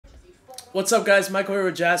What's up, guys? Michael here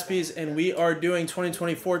with Jaspys, and we are doing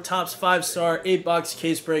 2024 Topps 5-Star 8-box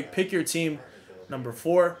case break. Pick your team, number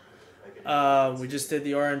 4. We just did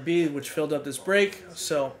the R&B, which filled up this break.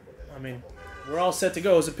 So, I mean, we're all set to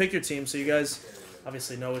go as a pick your team. So you guys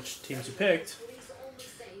obviously know which teams you picked.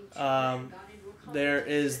 There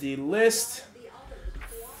is the list.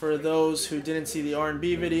 For those who didn't see the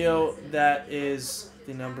R&B video, that is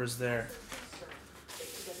the numbers there.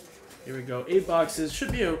 Here we go. 8 boxes.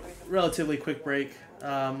 Should be a relatively quick break.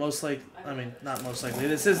 Not most likely.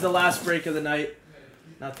 This is the last break of the night.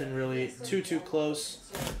 Nothing really too close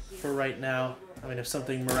for right now. I mean, if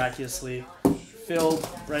something miraculously filled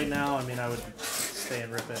right now, I mean, I would stay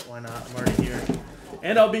and rip it. Why not? I'm already here.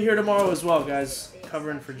 And I'll be here tomorrow as well, guys.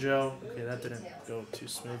 Covering for Joe. Okay, that didn't go too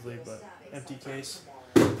smoothly, but empty case.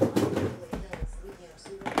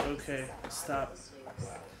 Okay, stop.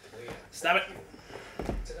 Stop it.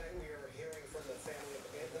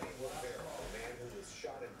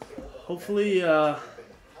 Hopefully,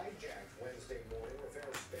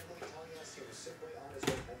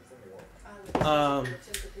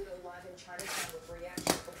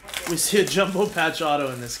 we see a jumbo patch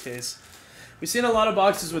auto in this case. We've seen a lot of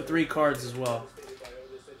boxes with 3 cards as well.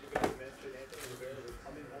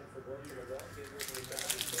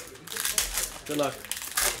 Good luck.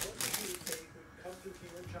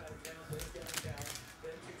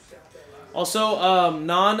 Also,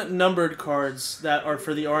 non-numbered cards that are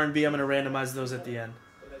for the R&B, I'm going to randomize those at the end.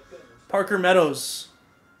 Parker Meadows.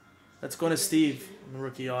 That's going to Steve on the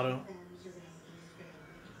rookie auto.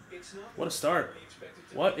 What a start.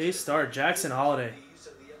 What a start. Jackson Holiday.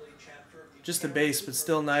 Just a base, but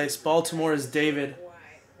still nice. Baltimore is David.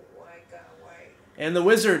 And the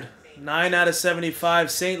Wizard. 9 out of 75.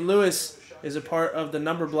 St. Louis is a part of the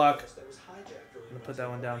number block. I'm going to put that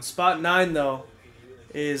one down. Spot 9, though,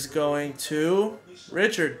 is going to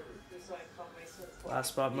Richard. Last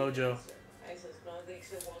spot mojo.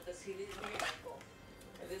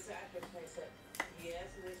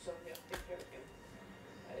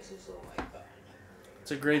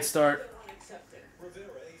 It's a great start.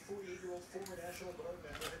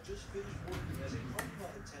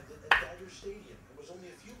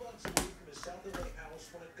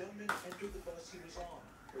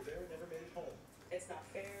 It's not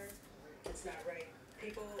fair. It's not right.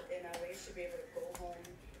 People in LA should be able to go home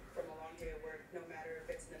from a long day of work, no matter if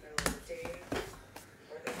it's in the middle of the day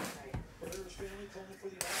or the night. Rivera's family calling for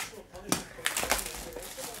the national punishment for the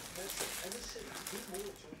Metro and the city to do more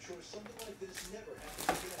to ensure something like this never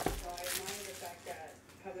happens again. Well, I admire the fact that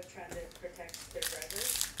public transit protects their drivers,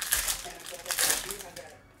 and I'm glad that they do have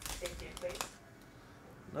that safety in place.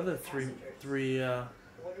 Another three.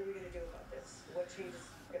 What are we going to do about this? What changes?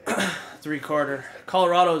 3-carder.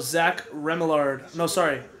 Colorado, Zach Remillard. No,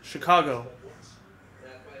 sorry, Chicago.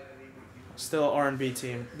 Still R&B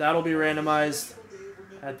team. That'll be randomized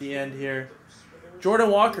at the end here.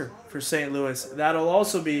 Jordan Walker for St. Louis. That'll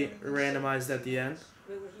also be randomized at the end.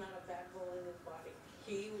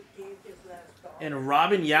 And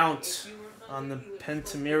Robin Yount on the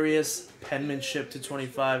Pentamerius penmanship to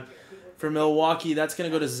 25 for Milwaukee. That's going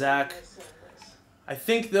to go to Zach. I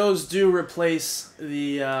think those do replace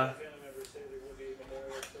the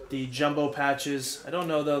jumbo patches. I don't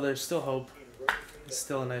know, though. There's still hope. It's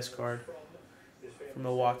still a nice card for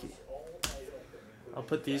Milwaukee. I'll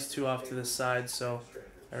put these 2 off to the side so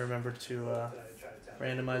I remember to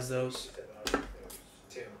randomize those.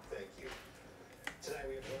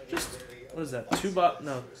 Just, what is that? 2 box?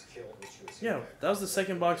 No. Yeah, that was the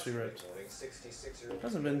second box we ripped.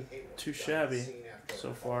 Hasn't been too shabby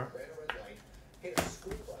so far. Hit a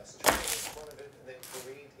school bus, turned in front of it, and then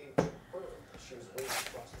careened into her. She was waiting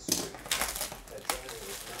across the street. That driver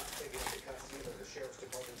was not taken into custody, but the sheriff's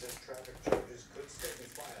department says traffic charges could still be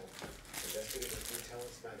filed. Investigators do tell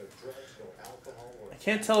us neither drugs nor alcohol or... I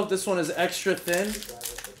can't tell if this one is extra thin.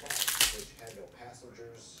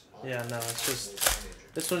 Yeah, no, it's just...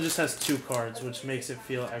 This one just has 2 cards, which makes it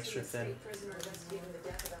feel extra thin.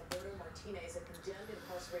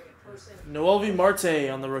 Noelvi Marte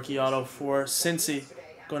on the rookie auto for Cincy.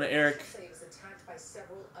 Going to Eric.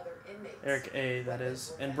 Eric A, that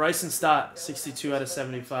is. And Bryson Stott, 62 out of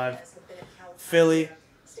 75. Philly,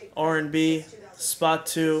 R&B, spot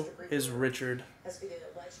 2 is Richard.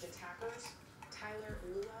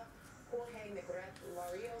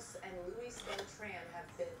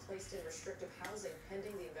 Placed in restrictive housing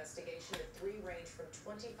pending the investigation. The 3 range from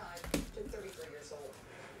 25 to 33 years old.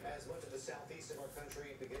 As much of the southeast of our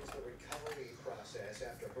country begins the recovery process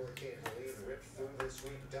after Hurricane Helene ripped through this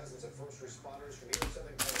week, dozens of first responders from here in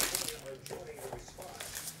Southern California are joining the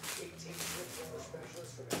response. 18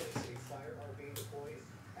 specialists from LA City Fire are being deployed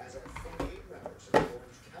as our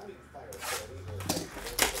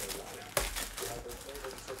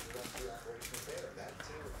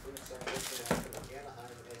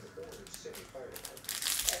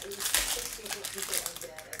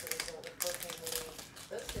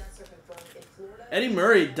Eddie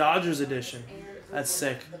Murray, Dodgers edition. That's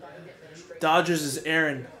sick. Dodgers is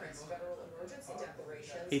Aaron.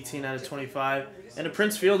 18 out of 25. And a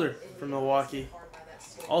Prince Fielder from Milwaukee.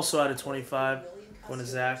 Also out of 25. Going to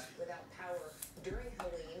Zach.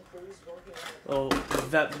 Little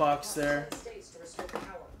vet box there.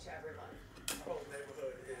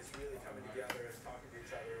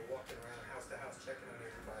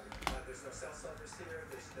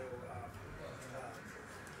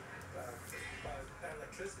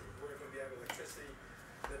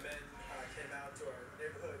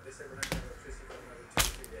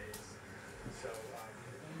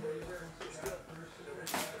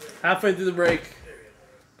 Halfway through the break.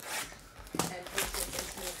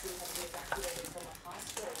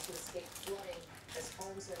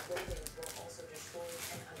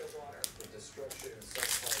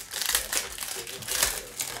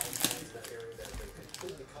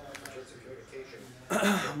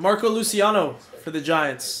 Marco Luciano for the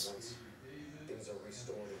Giants.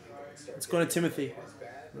 It's going to Timothy,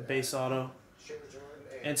 the base auto.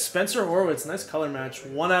 And Spencer Horwitz, nice color match.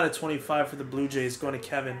 1 out of 25 for the Blue Jays, going to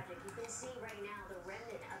Kevin.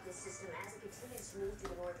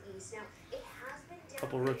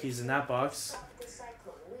 Couple rookies in that box.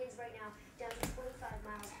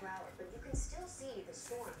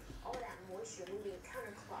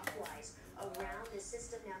 Around the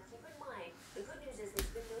system now. Keep in mind, the good news is there's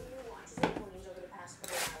been no new launches of warnings over the past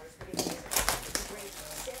couple of hours, but it's great.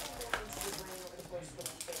 7 warnings to rain over the course of the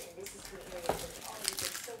weekend, and this is the area that has already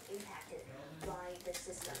been so impacted by the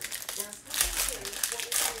system. Now, speaking of what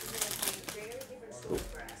we saw is a very different story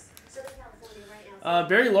for us. Southern California right now.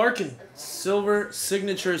 Barry Larkin, silver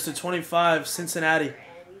signatures to 25. Cincinnati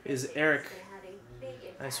is Eric.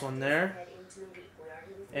 Nice one there.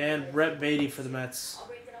 And Brett Beatty for the Mets.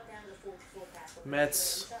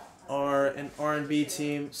 Mets are an R&B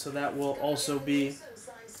team, so that will also be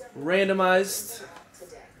randomized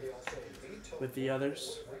with the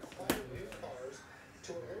others.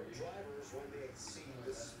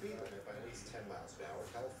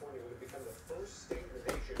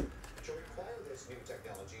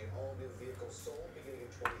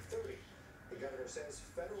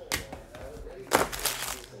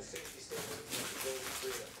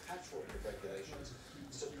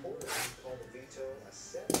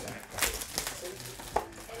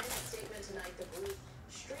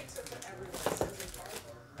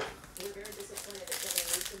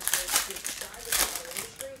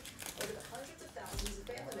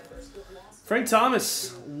 Frank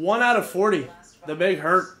Thomas, 1 out of 40. The Big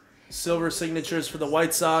Hurt, silver signatures for the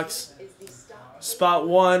White Sox. Spot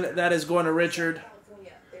 1, that is going to Richard.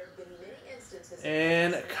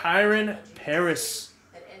 And Kyron Paris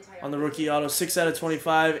on the rookie auto, 6 out of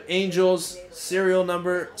 25. Angels, serial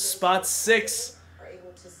number, spot 6.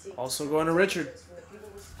 Also going to Richard.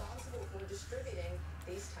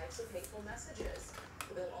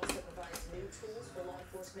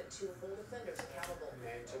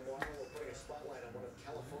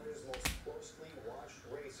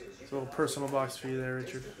 A little personal box for you there,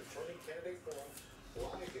 Richard.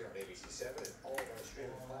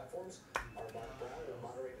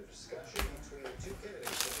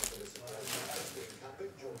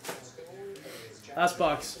 Last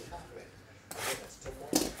box.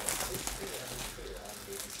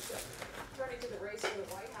 Turning to the race for the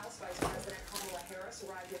White House, Vice President Kamala Harris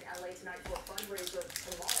arrived in LA tonight for a fundraiser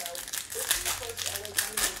tomorrow. This is the first LA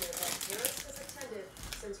fundraiser event Harris has attended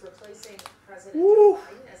since replacing President Joe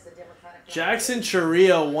Biden as the Democratic. Jackson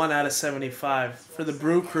Churrillo, 1 out of 75 for the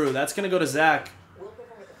Brew Crew. That's going to go to Zach.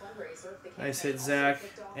 Nice hit, Zach.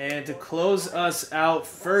 And to close us out,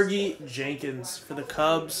 Fergie Jenkins for the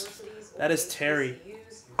Cubs. That is Terry.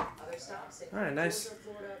 All right, nice.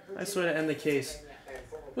 Nice way to end the case.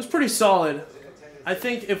 It was pretty solid. I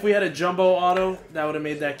think if we had a jumbo auto, that would have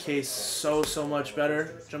made that case so much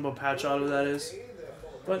better. Jumbo patch auto, that is.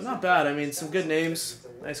 But not bad. I mean, some good names.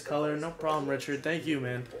 Nice color. No problem, Richard. Thank you,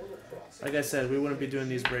 man. Like I said, we wouldn't be doing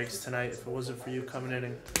these breaks tonight if it wasn't for you coming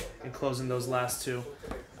in and closing those last two.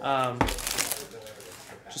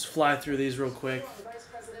 Just fly through these real quick.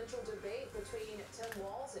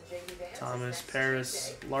 Thomas,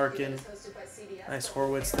 Paris, Larkin. Nice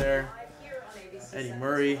Horwitz there. Eddie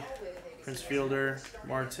Murray, Prince Fielder,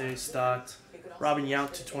 Marte, Stott, Robin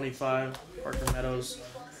Yount to 25, Parker Meadows.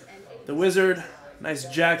 The Wizard, nice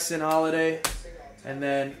Jackson Holiday. And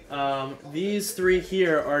then these three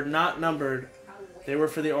here are not numbered. They were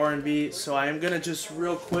for the R&B, so I am going to just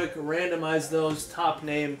real quick randomize those. Top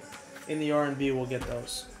name in the R&B will get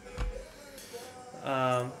those.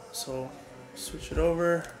 So switch it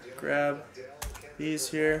over, grab these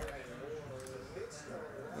here.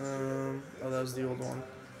 Oh, that was the old one.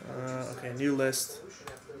 Okay, new list.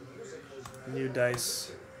 New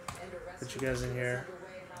dice. Put you guys in here.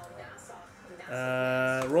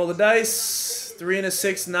 Roll the dice. 3 and a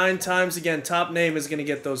 6, 9 times. Again, top name is going to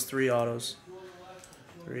get those 3 autos.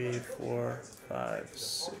 3, 4, 5,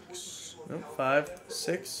 6. Nope, 5,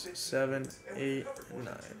 6, 7, 8, 9.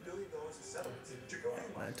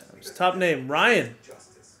 9 times. Top name, Ryan.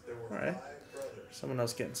 Alright. Someone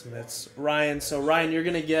else getting some hits. Ryan. So, Ryan, you're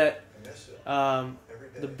going to get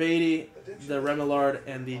the Beatty, the Remillard,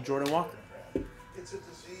 and the Jordan Walker. It's a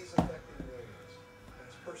disease affecting millions.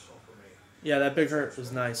 It's personal for me. Yeah, that big hurt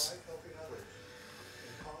was nice.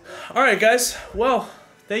 Alright, guys. Well,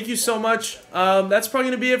 thank you so much. That's probably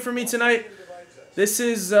going to be it for me tonight. This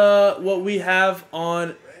is what we have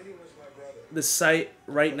on the site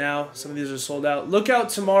right now. Some of these are sold out. Look out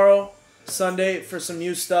tomorrow, Sunday, for some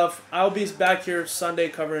new stuff. I'll be back here Sunday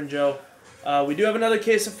covering Joe. We do have another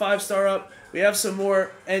case of 5-star up. We have some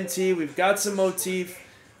more NT. We've got some motif.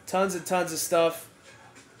 Tons and tons of stuff.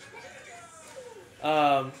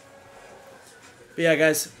 But yeah,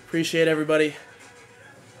 guys, appreciate everybody.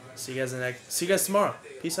 See you guys tomorrow.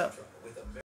 Peace out.